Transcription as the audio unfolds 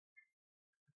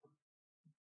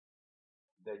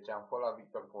Deci am fost la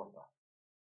Victor Ponta.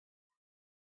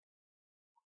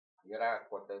 Era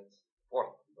coteț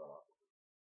sport de la.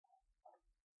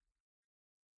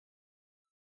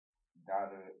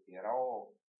 Dar era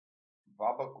o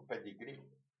babă cu pedigree.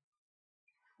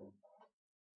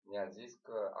 Mi-a zis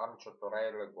că am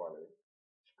ciotoraiele goale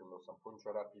și când o să-mi pun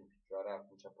ciorapii în picioare,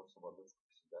 atunci pot să mă duc cu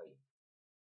pizda ei.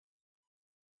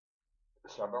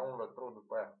 Și avea un lătrău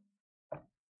după aia.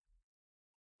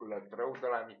 Lătrău de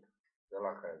la mic, de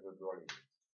la care de doalii.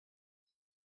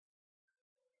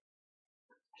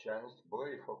 Și am zis, bă,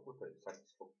 e făcută, e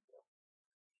satisfăcută.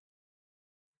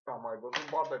 Am mai văzut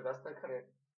babe de-astea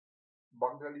care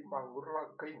bagă limba în gură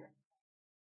la câine.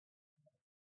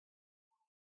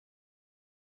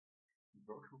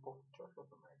 Vreau și-mi pofticea așa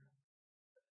să mergă.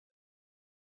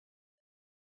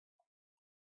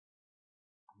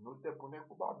 Nu te pune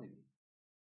cu babili.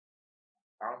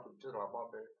 Am succes la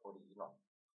babe original.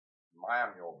 Mai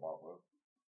am eu o babă,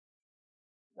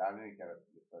 dar nu e chiar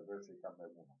atât de perversă, e cam de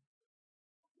bună.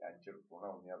 Ea încerc până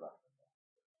un ea la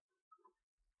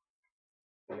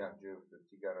ea încerc de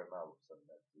țigară, n-a vrut să-mi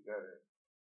dea țigare.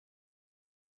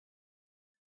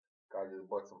 Ca zis,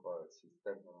 bă, sunt pe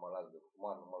sistem, nu mă las de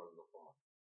fumat, nu mă las de fumat.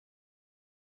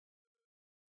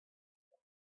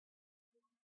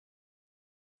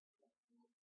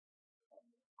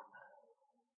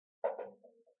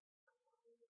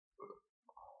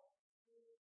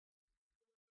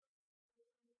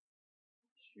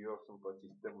 Și eu sunt pe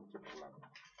sistemul ce pula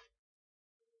mea.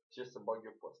 Ce să bag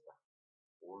eu pe ăsta?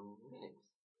 Un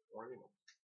Linux.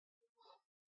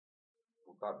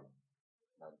 Putabil.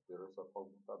 Dar trebuie să fac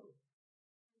putabil.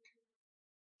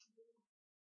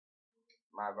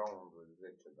 Mai avea un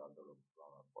 10 de la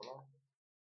acolo.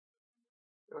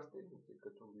 Ăsta e niște,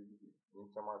 cât un DVD.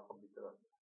 Nici am mai fabrică de asta.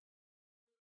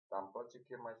 Dar îmi place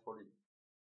că e mai solid.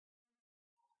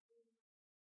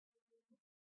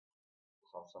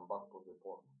 Sau să-mi bag poze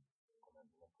porno. Cum e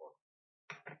bine porno.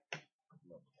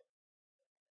 Nu.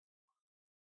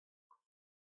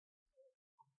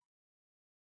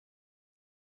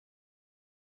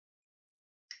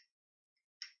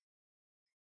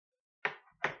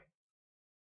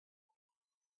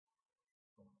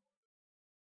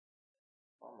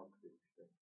 Mamă, cât de miște.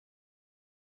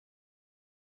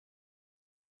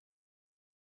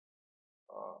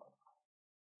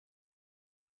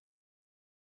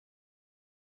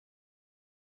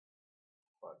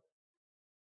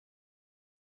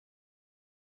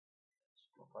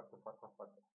 Fată.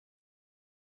 Fată.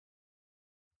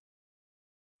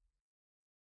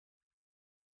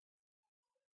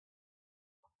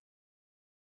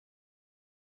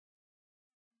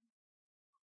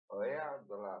 Ăia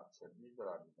de la servici de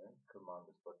la mine, când m-am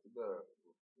despărțit de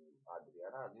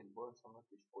Adriana, a zis, bă, înseamnă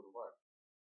că ești curvar.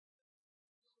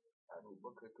 A zis,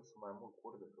 bă, cred că sunt mai mult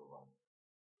cur decât var.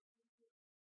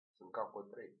 Sunt capă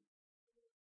 3.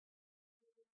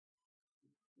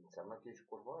 Înseamnă că ești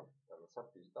curvar. Te-a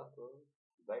lăsat pizda că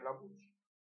dai la buci.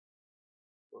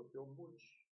 Tot eu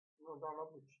buci, nu dau la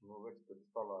buci. Nu vezi că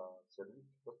stau la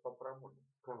serviciu, că stau prea mult.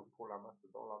 Când pula mea să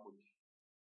dau la buci.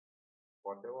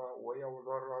 Poate o iau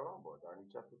doar la lambă, dar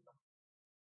nici atâta.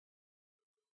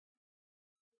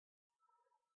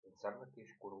 Înseamnă că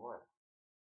ești curvar.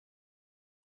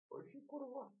 Păi și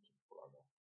curvar, ce pula mea.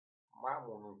 Mai am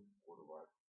un unchi curvar,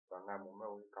 dar neamul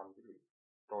meu e cam bilit.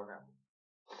 Tot neamul.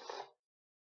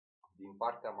 Din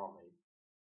partea mamei,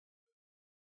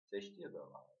 se știe de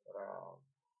la,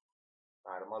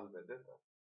 a rămas vedetă.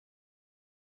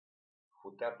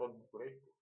 Futea tot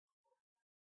Bucureștiul.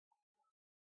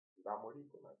 L-a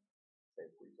murit în asta. S-a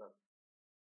epuizat.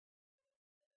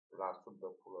 La sub de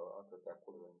pulă atâtea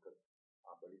curve încât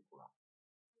a bălit pula.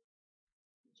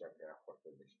 Zicea că era foarte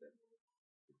deștept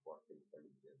și foarte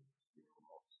inteligent și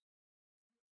frumos.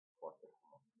 Foarte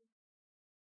frumos.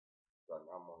 Dar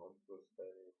neamul nostru este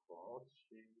frumos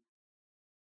și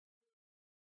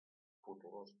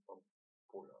puturos pe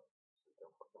pulă.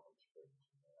 Suntem foarte mulți pe aici.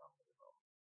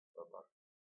 Total.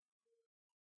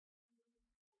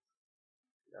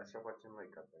 Așa facem noi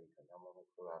ca pe aici. Neamul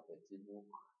nostru la bețibu.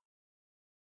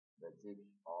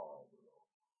 Bețibi.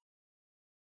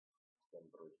 Suntem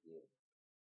proștie.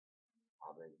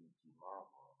 Avem bici,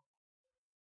 mamă.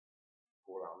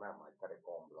 Pula mea mai tare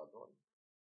ca un blazon.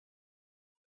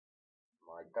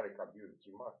 Mai tare ca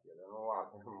biurgimafie. De nu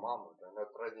avem mamă. De ne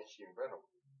trăzim și în venul.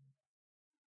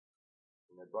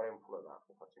 Ne doare în pulă dacă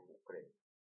o facem cu crem.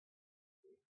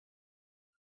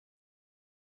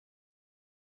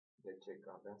 De ce?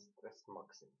 Că avem stres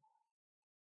maxim.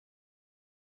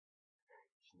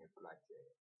 Și ne place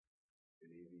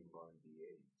living on the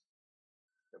edge.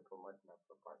 Pe marginea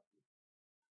prăpastiei.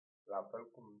 La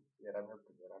fel cum eram eu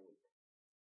când eram mic.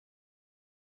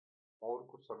 mă urc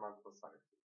cu sonat pe site.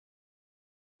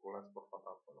 O las pe fata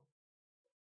acolo.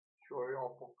 Și eu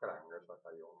iau pe creangă, așa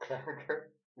ca eu în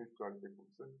creangă. Nu știu alte cum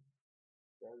sunt.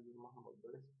 Și a zis, mamă,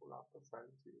 dă-ți pula pe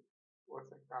site. O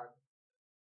să cad.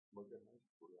 Mă gândeam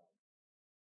și pula.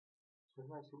 Ce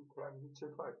n-ai și pula mea, ce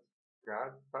faci?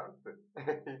 Cad, tată.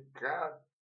 Cad.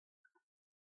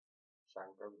 Și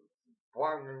am căzut.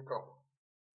 Bang în cap.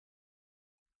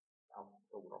 Am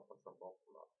făcut o groapă să bag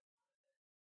pula.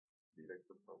 Direct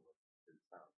în pământ.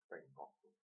 Pe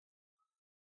impactul.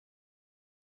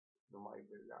 Nu mai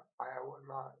vedea. Aia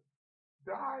ăla.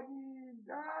 Dani!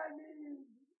 Dani!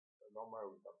 Nu mai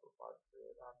uitat pe față.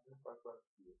 Era de față.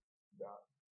 Da.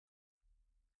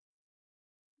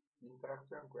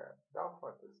 Interacționam cu ea. Da,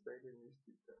 fată, stai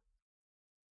liniștită.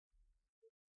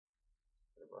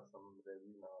 Trebuia să-mi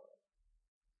revină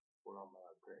pula mea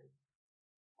la creier.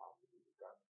 M-am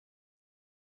ridicat.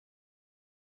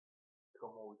 Că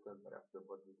mă uită în dreaptă,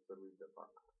 văd un săruit de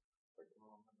bancă. Păi cum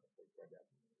am dat să-i cădea.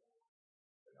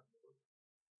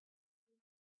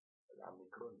 La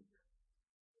micronic.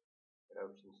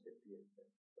 Erau și niște piese.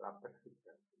 La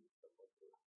perfectă.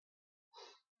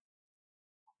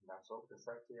 Nasol că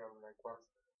sarții i-am necoasă.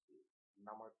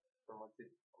 N-am mai putut să mă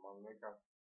țin. M-am necat.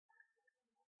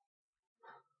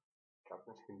 Și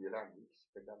atunci când eram mic și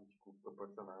cădeam și cu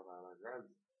căpățâna la gaz,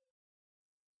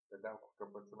 cădeam cu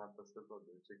căpățâna peste tot.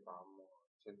 Deci că am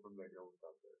centru de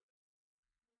greutate.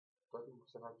 Tot timpul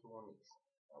se face un X.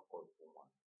 Acolo cu mare.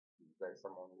 Îți dai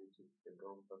seama unde e de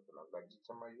greutate la dar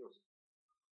ce mai jos.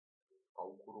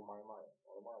 Au curul mai mare.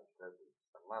 Normal, trebuie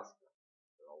să nască.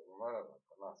 La un ăla,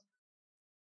 să nască.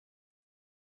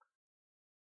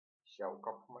 Și au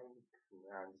capul mai mic.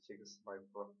 Am zice că sunt mai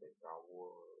proste, că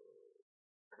au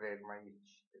creier mai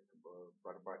mici decât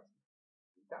bărbații.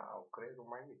 Da, au creierul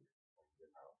mai mic.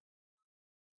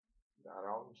 Dar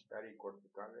au niște arii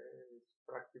corticale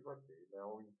supraactivate. Ele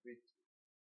au intuiție.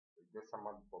 Îi dă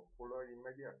seama după pulă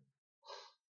imediat.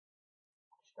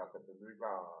 Și dacă te duci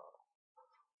la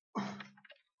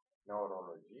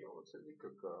neurologie, o să zică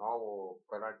că au o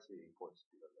operație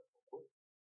imposibilă de făcut.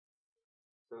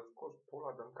 Să scoți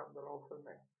pula din cap de la o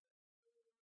femeie.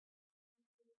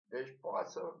 Deci poate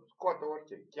să scoată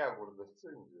orice, cheaguri de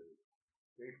sânge,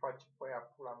 îi face pe aia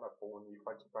pula mea, pe unii îi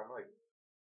face pe noi.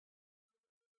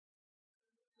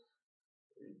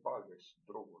 Îi bagă și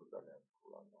droguri de alea,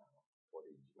 pula mea,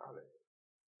 originale.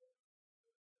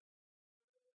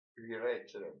 Îi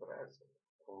recelebrează,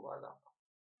 cumva, da.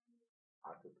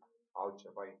 Atât.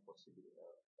 Altceva imposibil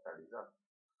de realizat.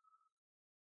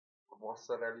 Poate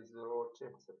să realizeze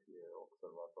orice, să fie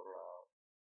observator la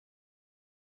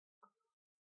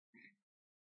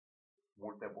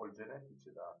multe boli genetice,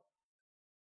 dar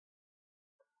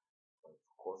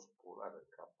scos pula de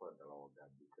capă de la o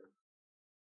gagică,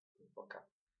 e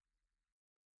păcat.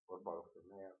 Vorba o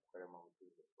femeie cu care m-am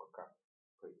întâlnit de păcat.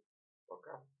 Păi,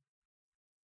 păcat.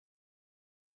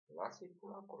 Lasă-i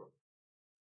pula acolo.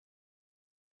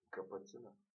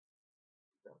 Căpățână.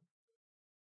 Da.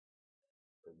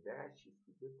 Păi de-aia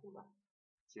și de pula.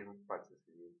 Ce nu-ți place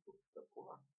să iei de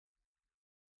pula?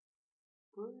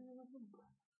 Păi,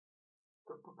 nu.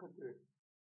 Că păcătă.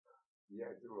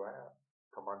 Ia zilul aia,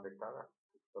 că m-am declarat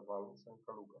să vă alun să-mi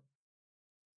călugă.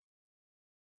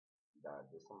 Da,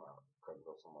 de seama că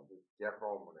vreau să mă duc chiar la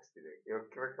o mănăstire. Eu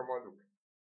cred că mă duc.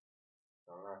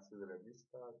 Să-mi lasez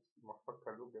revista și mă fac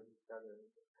călugă de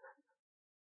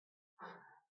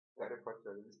care face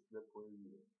o revistă de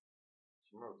poezie.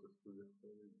 Și nu o să scuze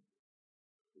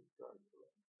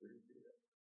poezie.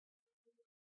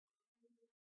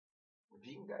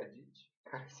 Vin gagici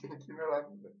care se închină la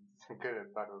mine. Sunt cât de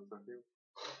tare o să fiu.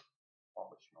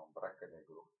 Mamă, și mă îmbracă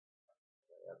negru.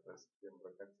 Ea trebuie să fie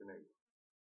îmbrăcați negru.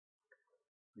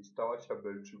 Și stau așa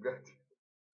belciugate.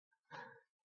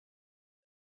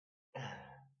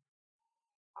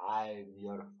 I'm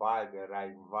your father,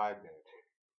 I'm father.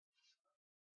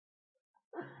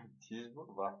 Ce-ești, bă,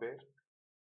 vater?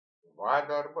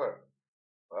 Vador, bă.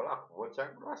 Ăla cu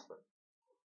vocea groasă.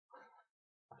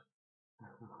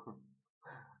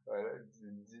 Ăla,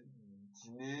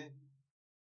 cine?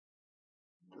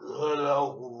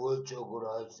 Ăla cu vocea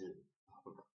groasă.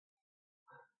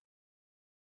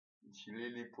 Și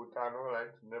liliputanul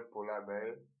ăla, cine pula mea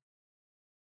e?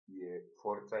 E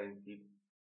forța în tine.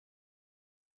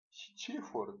 Și ce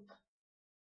forță?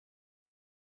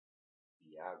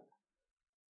 Iad.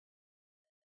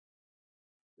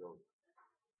 Eu.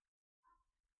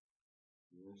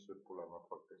 Nu știu pula mea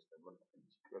fac ăștia, mă,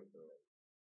 bicicletă,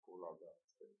 pula mea,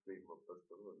 se plimbă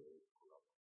peste lume, pula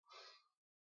mea.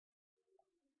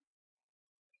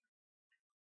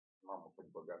 Mamă, cât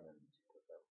băgam în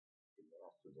bicicletă, când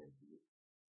era studentii.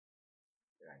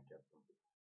 Era chiar un pic.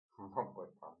 Mă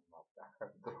bătam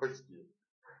noaptea. Droștie.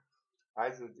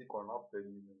 Hai să zic o noapte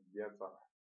din viața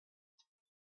mea.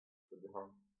 Că de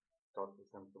fapt toate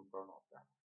se întâmplă noaptea.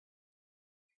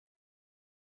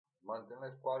 Mă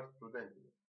întâlnesc cu alți studenți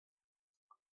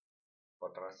pe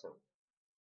traseu.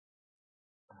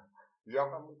 Eu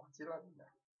aveam un cuțit la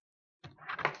mine.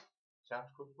 Și am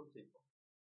scos cuțitul.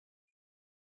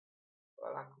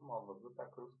 Ăla cum m-a văzut a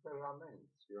crezut că îl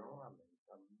ameninț. Eu nu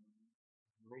amenințam.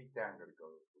 Nu-i teangăr că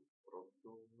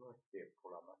profesorul nu știe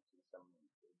pula mea ce înseamnă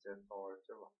inteligență sau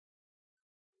altceva.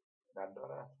 Dar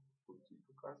doar am scos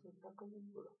cuțitul ca să-l tacă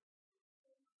din gură.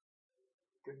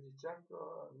 Că zicea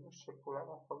că nu știu ce pula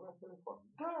mea făcea telefon.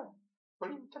 Da,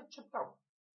 îl interceptau.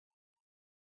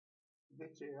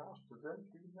 Deci eram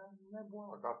student nebun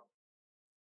la cap.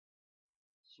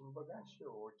 Și îmi băgeam și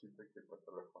eu ochii pe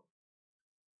telefon.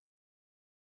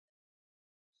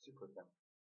 Și făceam.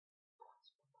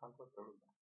 Spătam toată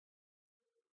lumea.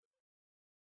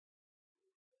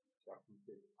 Și acum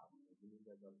ce? Am nebunit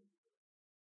de dată.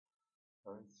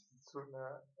 Îmi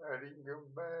sună ring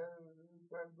în bell,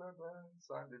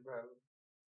 Sandy Bell.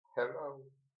 Hello.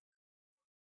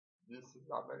 This is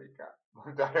America.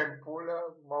 Dar în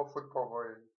pulă m-au făcut pe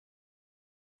voi.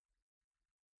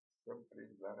 Sunt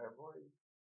prins la nevoi.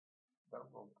 Dar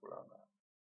mă pula mea.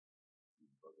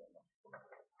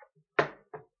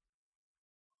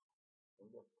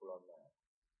 Unde pula mea?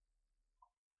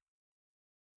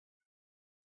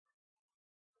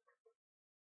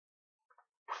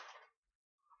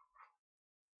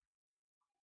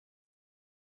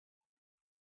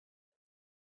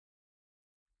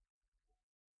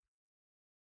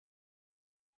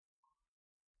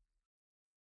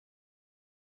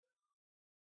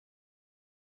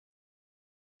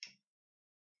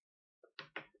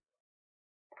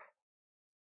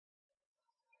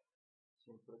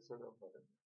 Simplu să le văd.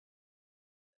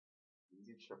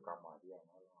 Zic și eu ca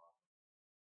Mariana la...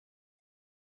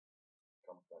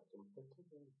 Că-mi place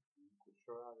de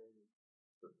cușoare,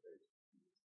 să treci,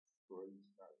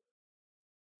 stoișare.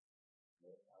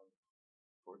 Am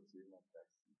puțină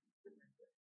taxi,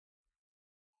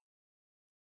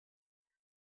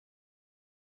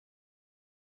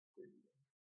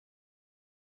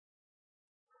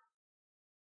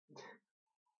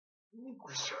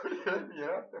 Nicușorile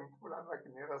mirate în pula mea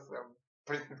când era să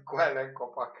prind coale în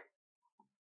copac.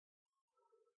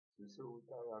 Și se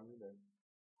uita la mine.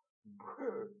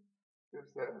 Bă,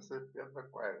 era să pierdă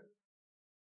coale.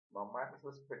 Mama aia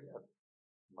s-a speriat.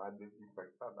 M-a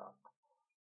dezinfectat, da.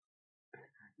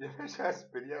 Era așa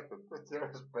speriată, toți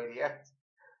erau speriați.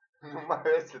 Numai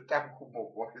eu stăteam cu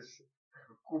boboașe.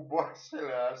 Cu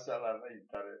boașele așa la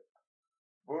înaintare.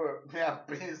 Bă, mi-am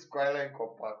prins coale în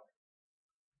copac.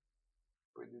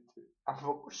 Păi de ce? Am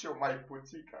făcut și eu mai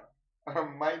puțica.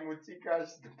 Mai muțica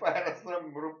și după aia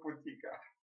să-mi rup puțica.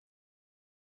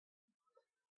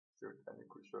 Se uita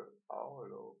Nicușor.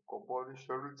 Aoleu, coboră și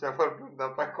o lucea vorbând,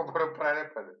 dar pe coboră prea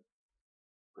repede.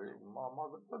 Păi m-am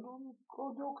adus pe domnul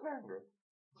de o creangă.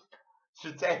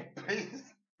 Și ți-ai prins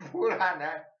pula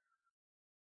mea.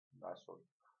 Nasol.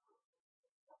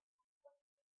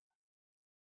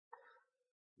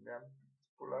 Mi-am prins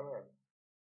pula mea.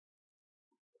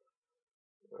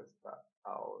 Ăsta,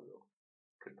 aoleu.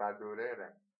 Câta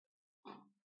durere.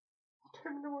 Pe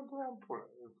mine mă duream pula.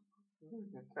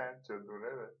 Nu știam ce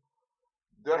durere.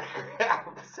 Doar că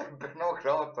am să benoc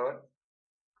la toți.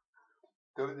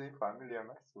 Toți din familia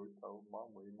mea se uitau,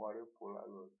 mamă, îi moare pula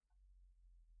lor.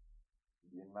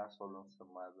 Din nasol însă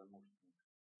mai avem, nu știu.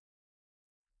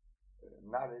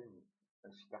 N-are nimic.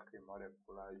 Și dacă îi moare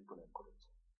pula, îi pune în cruce.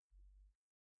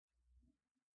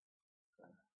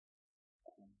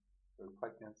 Cum? Îl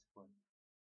facem spune.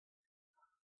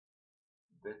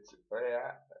 Deci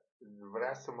ăia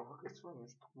vrea să mă facă spune, nu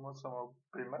știu cum o să mă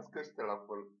primească ăștia la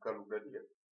călugărie.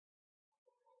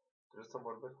 Trebuie să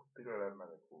vorbesc cu pilele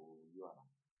mele, cu Ioana.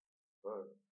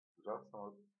 Bă, vreau să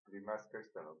mă primească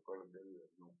ăștia la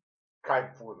călugărie, nu.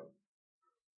 Cai pulă.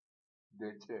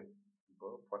 De ce?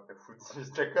 Bă, poate fuți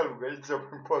niște călugărițe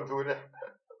în pădure.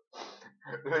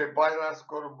 Le bagi la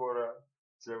scorbură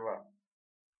ceva.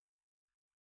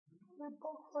 Le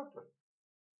bag fată.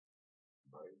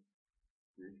 Băi,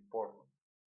 ești porno.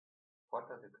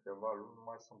 Poate de câteva luni nu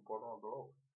mai sunt porno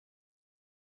deloc.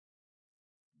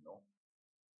 Nu.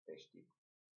 Te știi.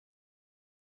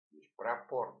 Ești prea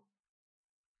porno.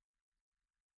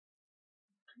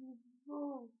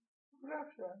 Nu, vreau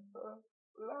așa,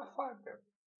 la fată.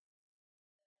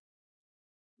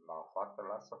 La fată,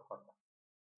 lasă fata.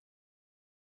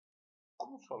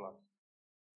 Cum să o las?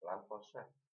 Las-o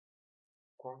așa.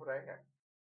 Cum vrea ea.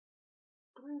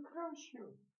 Păi vreau și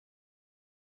eu.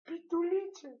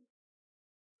 Pitulițe!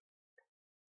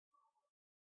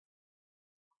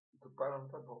 După aia îl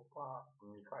întreabă pa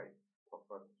Mihai, pe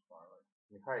frate și mai noi.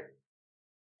 Mihai,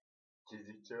 ce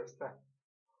zice ăsta?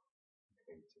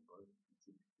 Mihai zice, bă, zice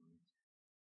pitulițe.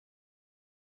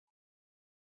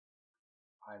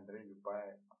 Andrei după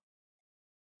aia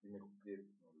vine cu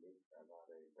prietenul lui, care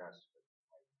are gașcă.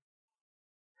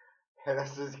 Era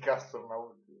să zic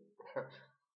astronaut.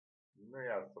 Nu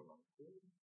e astronaut.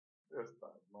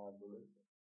 Ăsta, mai adolescent.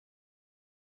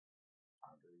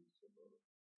 Andrei zice, bă,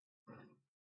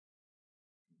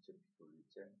 zice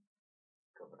pitulițe,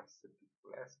 că vrea să se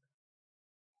pitulească.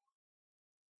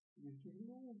 Zice,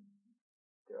 nu.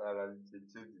 Că ăla zice,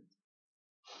 ce zice?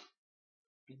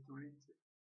 Pitulițe.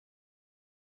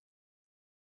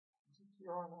 Zice,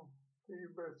 Ioana, te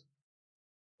iubesc.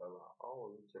 Ăla,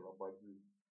 aoleu, ce la bagiu.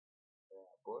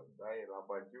 Bă, da, e la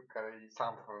bagiu care i s-a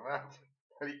înfrânat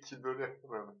lichidul de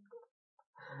frână.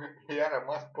 I-a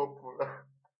rămas păpură.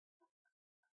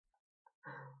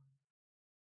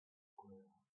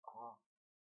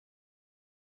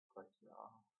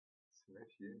 Să ne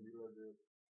fie milă de el.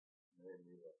 Nu e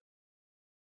milă.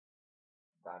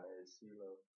 Dar ne e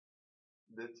silă.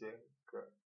 De ce?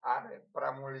 Că are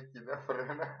prea mult lichid de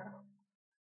frână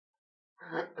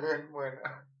în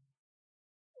mână.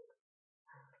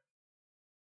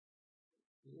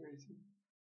 Eu zic,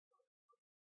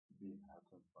 bine,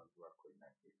 atunci mă duc la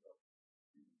coinachică.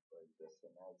 Îi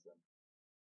desenează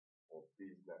o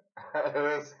pizda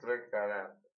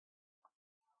rascracarata.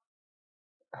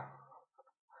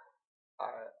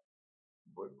 Aia.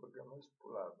 Băi, păgămești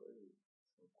pula, băi.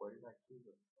 Sunt Corina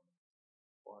Chiză. Sunt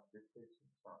foarte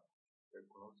fericit.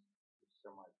 Recunosc că e cea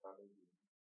mai tare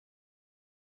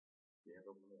din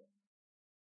România.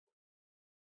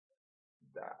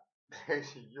 Da.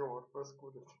 Și eu ori fost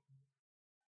curând.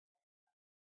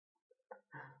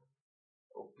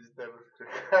 O pizdă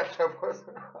rascracarata poți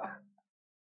să fac.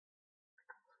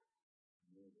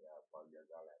 Nu e apa de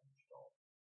alea mișto.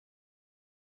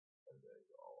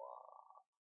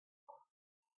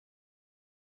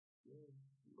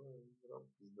 Bă, vreau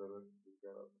pizdă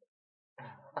rascracarata.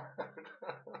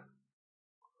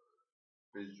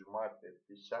 Pe jumate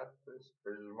fișată și pe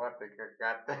jumate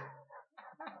căcată.